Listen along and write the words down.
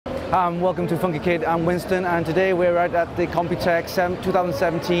Welcome to Funkykit. I'm Winston, and today we're at the Computex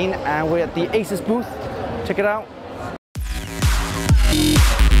 2017, and we're at the Asus booth. Check it out.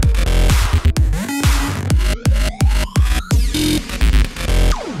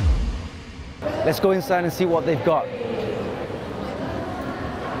 Let's go inside and see what they've got.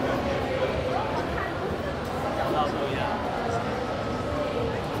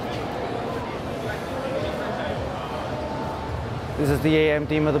 This is the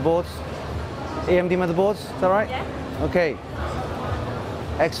AMD motherboards. AMD motherboards, is that right? Yeah. Okay.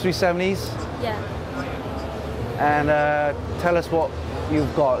 X370s. Yeah. And tell us what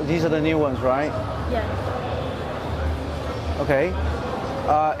you've got. These are the new ones, right? Yeah. Okay.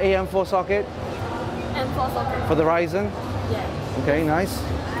 AM4 socket. M4 socket. For the Ryzen. Yeah. Okay, nice. This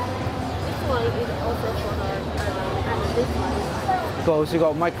one is also for the and this one. Cool. So you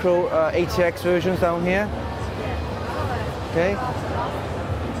got micro ATX versions down here. Okay.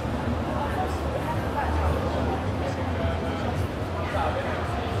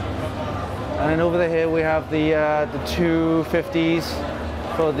 And then over here we have the 250s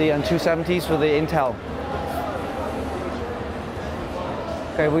for the and 270s for the Intel.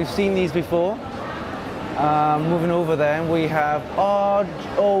 Okay, we've seen these before. Moving over there, we have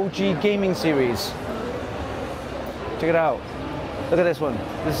ROG Gaming series. Check it out. Look at this one.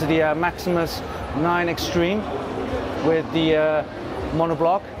 This is the Maximus 9 Extreme with the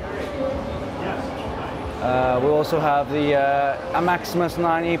monoblock. We also have the Maximus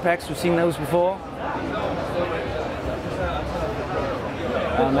 9 Apex. We've seen those before.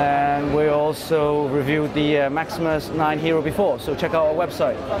 And then we also reviewed the Maximus 9 Hero before, so check out our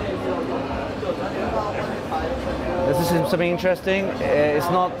website. This is something interesting. It's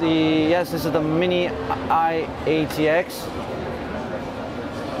not the, yes, this is the Mini IATX.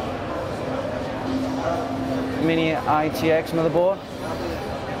 Mini ITX motherboard.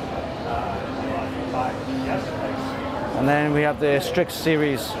 And then we have the Strix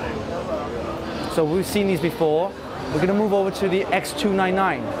series. So we've seen these before. We're going to move over to the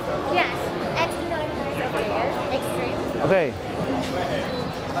X299. Yes, X399 Extreme. Okay.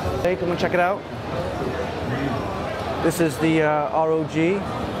 Okay, come and check it out. This is the ROG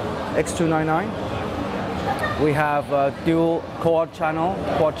X299. We have dual quad channel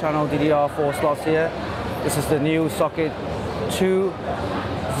DDR4 slots here. This is the new socket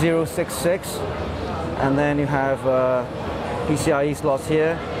 2066, and then you have PCIe slots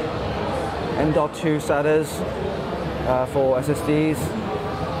here, M.2 SATAs for SSDs,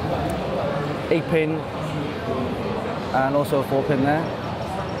 8-pin, and also a 4-pin there.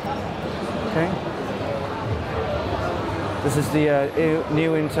 Okay. This is the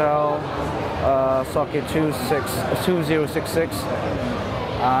new Intel socket 2066,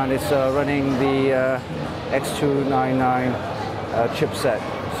 and it's running the X299 chipset,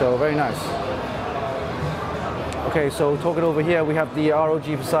 so very nice. Okay, so talking over here, we have the ROG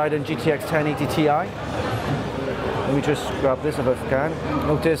Poseidon GTX 1080 Ti. Let me just grab this if I can.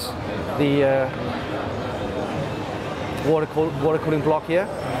 Notice the water cooling block here.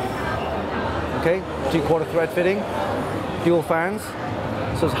 Okay, 3/4 thread fitting, dual fans.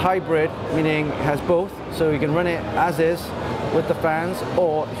 So it's hybrid, meaning it has both, so you can run it as is with the fans,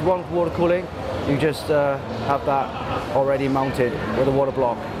 or if you want water cooling, you just have that already mounted with a water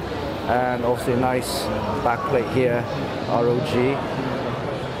block. And obviously a nice back plate here, ROG.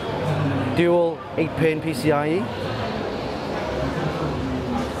 Dual 8-pin PCIe.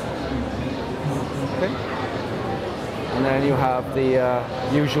 Okay. And then you have the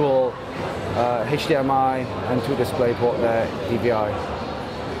usual HDMI and 2 display port there, DVI.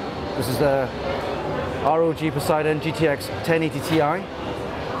 This is the ROG Poseidon GTX 1080 Ti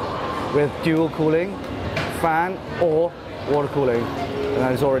with dual cooling, fan or water cooling, and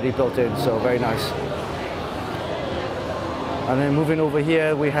that is already built in, so very nice. And then moving over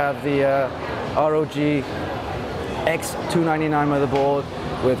here, we have the ROG X299 motherboard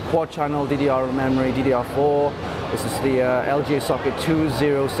with quad channel DDR memory, DDR4. This is the LGA socket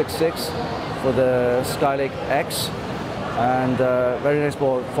 2066 for the Skylake X. And very nice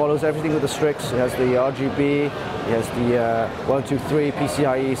board. Follows everything with the Strix. It has the RGB, it has the 1, 2, 3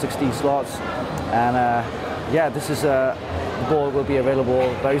 PCIe 16 slots, and yeah, this is the board will be available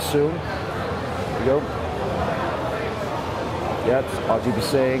very soon. There you go. Yep, RGB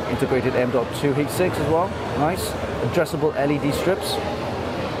sync, integrated M.2 heatsink as well. Nice. Addressable LED strips.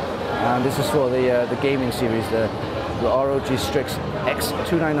 And this is for the gaming series, the ROG Strix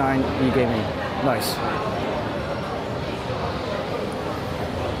X299 E-Gaming. Nice.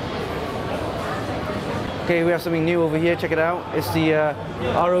 Okay, we have something new over here, check it out. It's the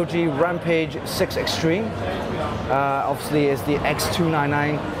ROG Rampage 6 Extreme. Obviously it's the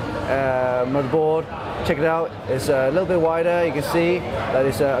X299 motherboard. Check it out. It's a little bit wider. You can see that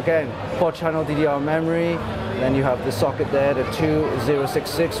is again quad-channel DDR memory. Then you have the socket there, the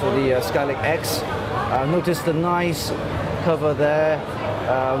 2066 for the Skylake X. Notice the nice cover there.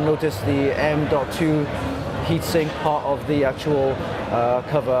 Notice the M.2 heatsink part of the actual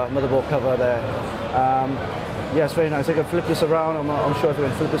cover, motherboard cover there. Yeah, it's very nice. I can flip this around. I'm sure if I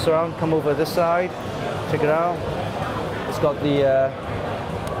can flip this around. Come over this side. Check it out. It's got the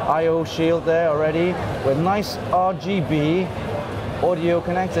I/O shield there already with nice RGB audio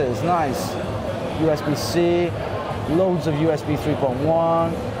connectors. Nice. USB-C, loads of USB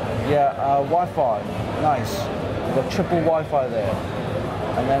 3.1. Yeah, Wi-Fi. Nice. We've got triple Wi-Fi there.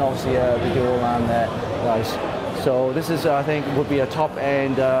 And then obviously the dual LAN there. Nice. So this is, I think, would be a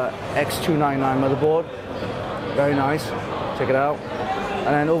top-end X399 motherboard. Very nice. Check it out.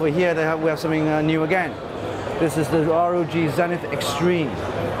 And then over here we have something new again. This is the ROG Zenith Extreme.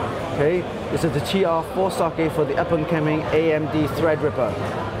 Okay, this is the TR4 socket for the up-and-coming AMD Threadripper.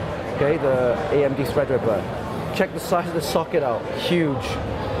 Okay, the AMD Threadripper. Check the size of the socket out. Huge.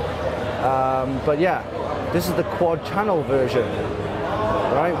 But yeah, this is the quad-channel version.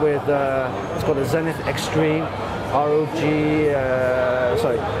 Right, with it's called the Zenith Extreme ROG.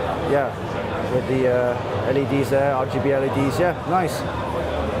 Sorry, yeah, with the LEDs there, RGB LEDs. Yeah, nice.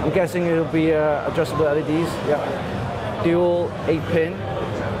 I'm guessing it'll be adjustable LEDs. Yeah, dual 8-pin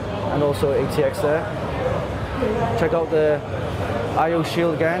and also ATX there. Check out the I/O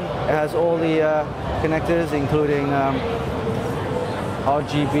shield again. It has all the connectors, including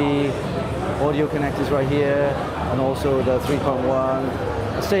RGB audio connectors right here, and also the 3.1.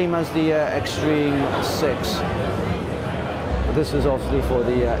 Same as the Extreme 6. This is obviously for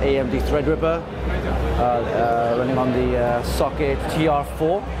the AMD Threadripper, running on the socket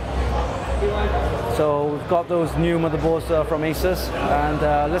TR4. So we've got those new motherboards from Asus, and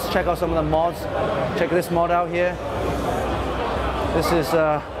let's check out some of the mods. Check this mod out here. This is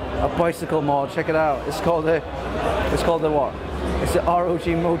a bicycle mod. Check it out. It's called the what? It's the ROG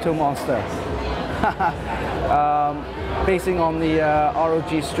Motor Monster. Basing on the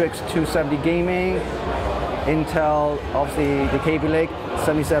ROG Strix X270 Gaming, Intel, obviously the Kaby Lake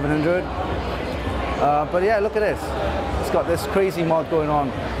 7700. But yeah, look at this. It's got this crazy mod going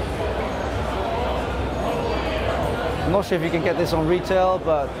on. I'm not sure if you can get this on retail,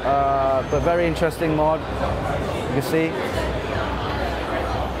 but very interesting mod. You can see.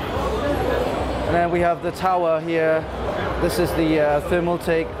 And then we have the tower here. This is the thermal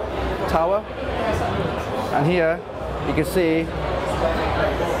take tower. And here you can see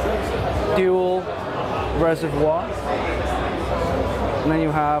dual reservoir. And then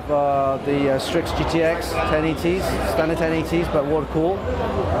you have the Strix GTX 1080s, standard 1080s, but water cooled.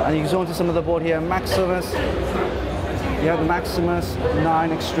 And you can go into some of the board here. Maximus. You have the Maximus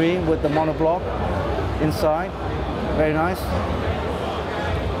 9 Extreme with the monoblock inside. Very nice.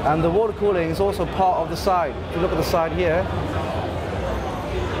 And the water cooling is also part of the side. If you look at the side here,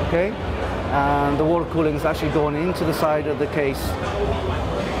 okay, and the water cooling is actually going into the side of the case,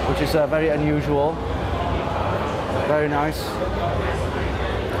 which is very unusual. Very nice.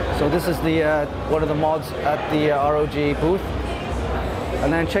 So this is the one of the mods at the ROG booth.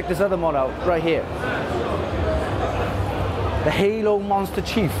 And then check this other mod out right here. The Halo Monster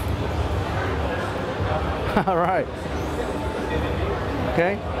Chief. All right.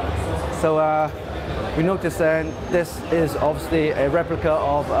 Okay. So we noticed then this is obviously a replica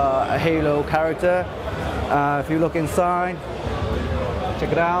of a Halo character. If you look inside,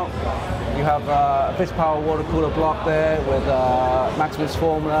 check it out. You have a Bliss Power water cooler block there with Maximus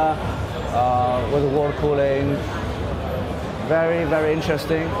formula, with the water cooling. Very, very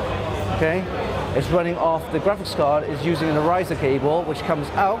interesting. Okay. It's running off the graphics card. Is using a Razer cable, which comes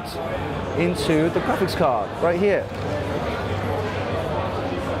out into the graphics card right here.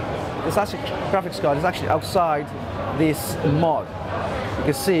 This actually graphics card is actually outside this mod. You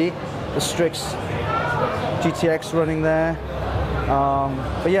can see the Strix GTX running there.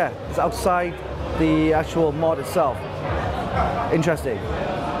 But yeah, it's outside the actual mod itself. Interesting.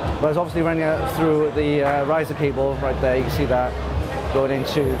 But it's obviously running through the Razer cable right there. You can see that going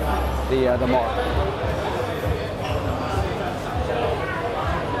into the mod.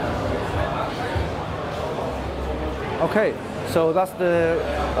 Okay, so that's the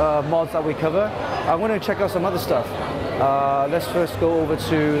mods that we cover. I'm going to check out some other stuff. Let's first go over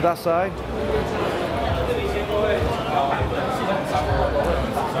to that side.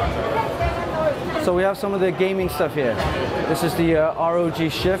 So we have some of the gaming stuff here. This is the ROG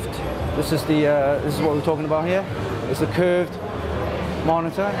Shift. This is what we're talking about here. It's the curved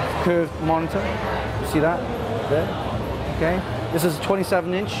monitor. You see that there? Okay. This is a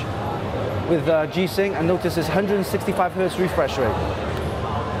 27-inch with G-Sync, and notice it's 165 Hz refresh rate.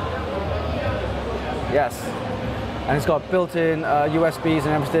 Yes, and it's got built-in USBs and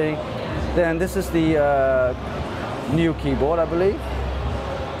everything. Then this is the new keyboard, I believe.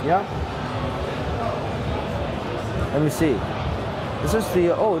 Yeah. Let me see. This is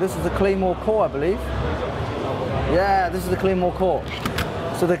the Claymore core, I believe. Yeah, this is the Claymore core.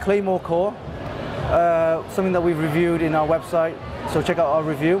 So the Claymore core, something that we've reviewed in our website. So check out our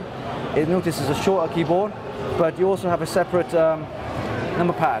review. It notices a shorter keyboard, but you also have a separate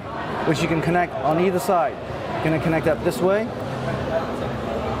number pad, which you can connect on either side. You can connect up this way,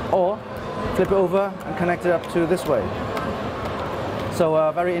 or flip it over and connect it up to this way.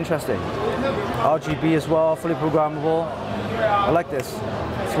 So very interesting. RGB as well, fully programmable. I like this.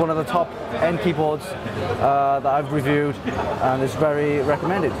 It's one of the top end keyboards that I've reviewed, and it's very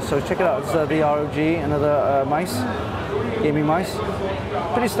recommended. So check it out. It's the ROG, another mice, gaming mice.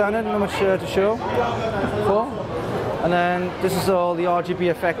 Pretty standard, not much to show for. And then this is all the RGB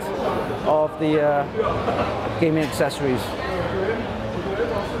effect of the gaming accessories.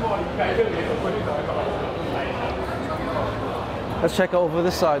 Let's check over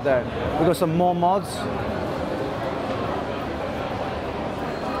this side then. We've got some more mods.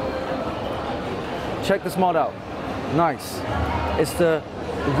 Check this mod out. Nice. It's the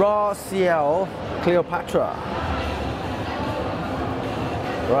ROG Cleopatra.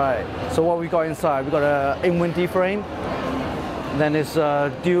 Right. So what we got inside? We got a in-wind D-frame. Then there's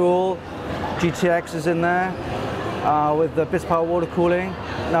dual GTX is in there with the BIS power water cooling.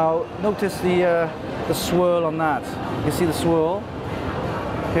 Now notice the swirl on that. You can see the swirl.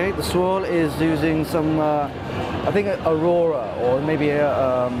 Okay, the swirl is using some, I think Aurora, or maybe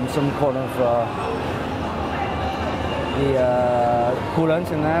some kind of the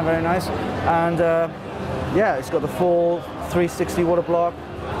coolant in there. Very nice. And yeah, it's got the full 360 water block,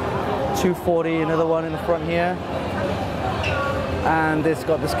 240, another one in the front here. And it's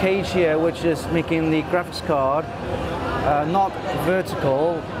got this cage here, which is making the graphics card not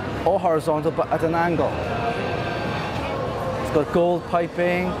vertical or horizontal, but at an angle. It's got gold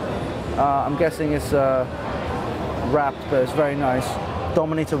piping. I'm guessing it's wrapped, but it's very nice.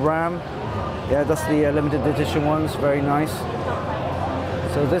 Dominator RAM. Yeah, that's the limited edition ones. Very nice.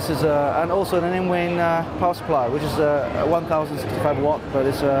 So this is and also an in-wind power supply, which is a 1065 watt, but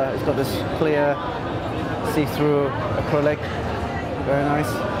it's got this clear, see-through acrylic. Very nice.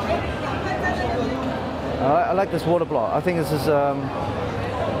 I like this water block. I think this is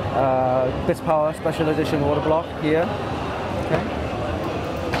BIS Power Special Edition water block here. Okay.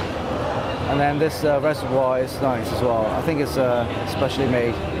 And then this reservoir is nice as well. I think it's specially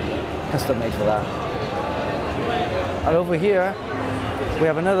made, custom made for that. And over here we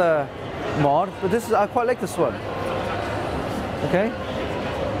have another mod, but this is, I quite like this one. Okay.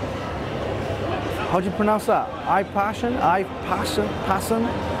 How do you pronounce that? Passion?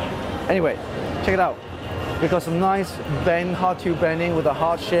 Anyway, check it out. We've got some nice bend, hard tube bending with a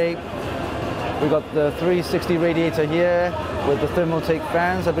heart shape. We've got the 360 radiator here with the thermaltake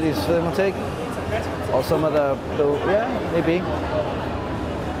fans. I believe it's thermaltake. Or some other, yeah, maybe.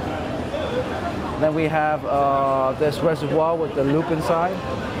 Then we have this reservoir with the loop inside.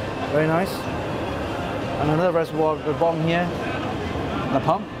 Very nice. And another reservoir at the bottom here. And a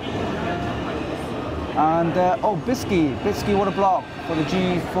pump. And oh, Bisky water block for the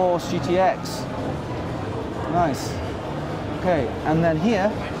GeForce GTX. Nice. Okay, and then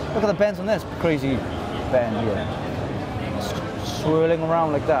here, look at the bends on this crazy bend here. Swirling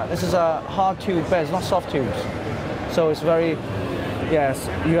around like that. This is a hard tube bend, it's not soft tubes. So it's very, yes,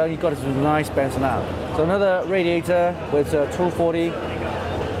 you got some nice bends on that. So another radiator with 240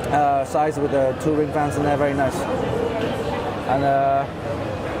 size with the two ring fans in there, very nice. And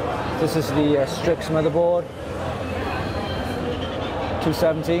this is the Strix motherboard,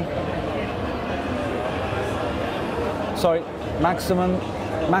 270. Sorry,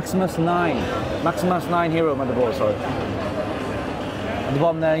 Maximus 9 Hero motherboard, sorry. At the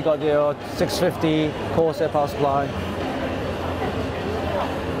bottom there you got the 650 Corsair power supply.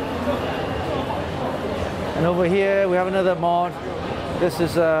 And over here we have another mod. This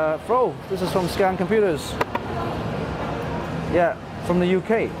is from Scan Computers. Yeah, from the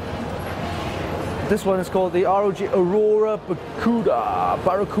UK. This one is called the ROG Aurora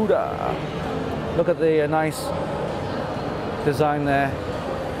Barracuda. Look at the nice design there.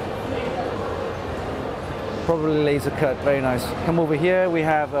 Probably laser cut, very nice. Come over here, we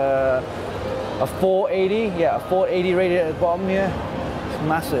have a 480, yeah, a 480 radiator at the bottom here. It's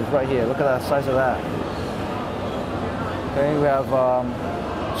massive right here, look at the size of that. Okay, we have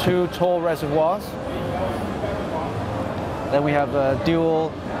two tall reservoirs. Then we have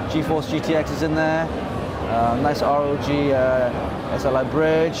dual GeForce GTX is in there. Nice ROG SLI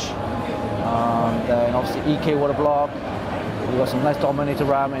bridge. Then obviously EK water block. We've got some nice Dominator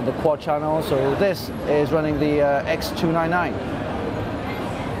RAM in the quad channel. So this is running the X299.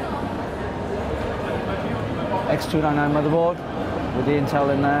 X299 motherboard with the Intel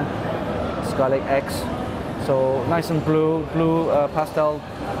in there. Skylake X. So nice and blue pastel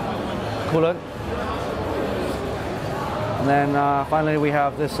coolant. And then finally we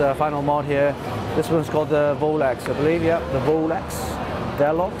have this final mod here. This one's called the Volex, I believe. Yeah, the Volex.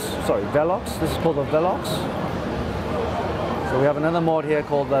 Velox. This is called the Velox. So we have another mod here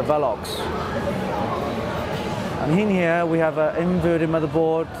called the Velox. And in here we have an inverted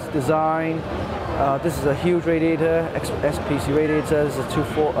motherboard design. This is a huge radiator, SPC radiator. This is a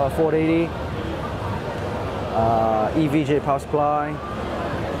 480. EVJ power supply.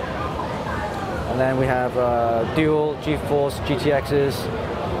 And then we have dual GeForce GTXs.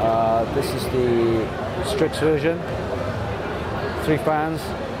 This is the Strix version. 3 fans.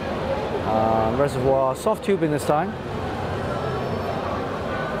 Reservoir soft tubing this time.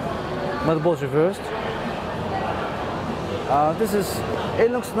 Motherboard's reversed.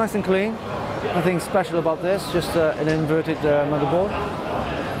 It looks nice and clean. Nothing special about this, just an inverted motherboard.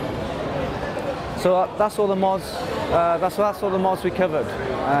 So that's all the mods. That's all the mods we covered,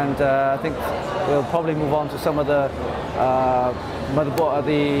 and I think we'll probably move on to some of the motherboard,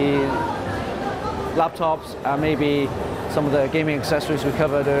 the laptops, and maybe some of the gaming accessories we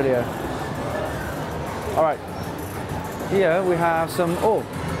covered earlier. All right. Here we have some. Oh,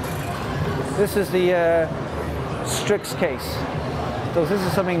 this is the Strix case. So this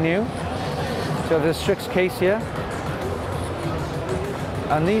is something new. So there's a Strix case here,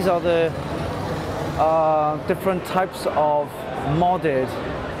 and these are the different types of modded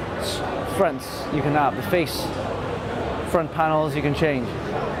fronts you can have. The face front panels you can change.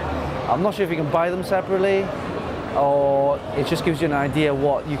 I'm not sure if you can buy them separately, or it just gives you an idea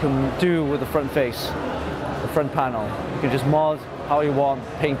what you can do with the front face, the front panel. You can just mod how you want,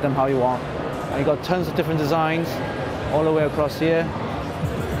 paint them how you want. And you've got tons of different designs all the way across here.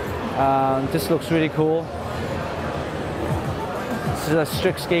 This looks really cool. This is a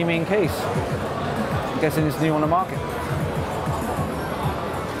Strix Gaming case. I'm guessing it's new on the market.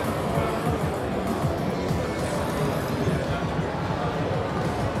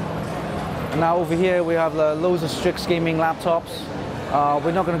 Now over here we have loads of Strix Gaming laptops.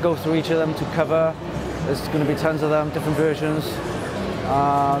 We're not going to go through each of them to cover. There's going to be tons of them, different versions.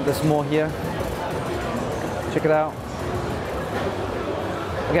 There's more here. Check it out.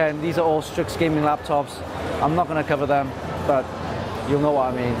 Again, these are all Strix Gaming laptops. I'm not going to cover them, but you'll know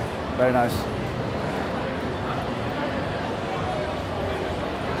what I mean. Very nice.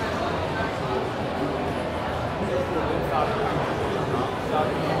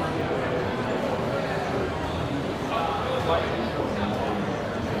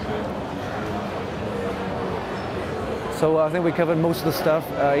 So I think we covered most of the stuff,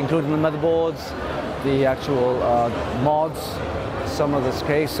 including the motherboards, the actual mods, some of this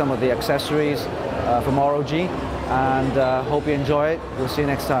case, some of the accessories from ROG, and hope you enjoy it. We'll see you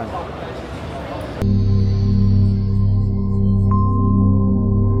next time.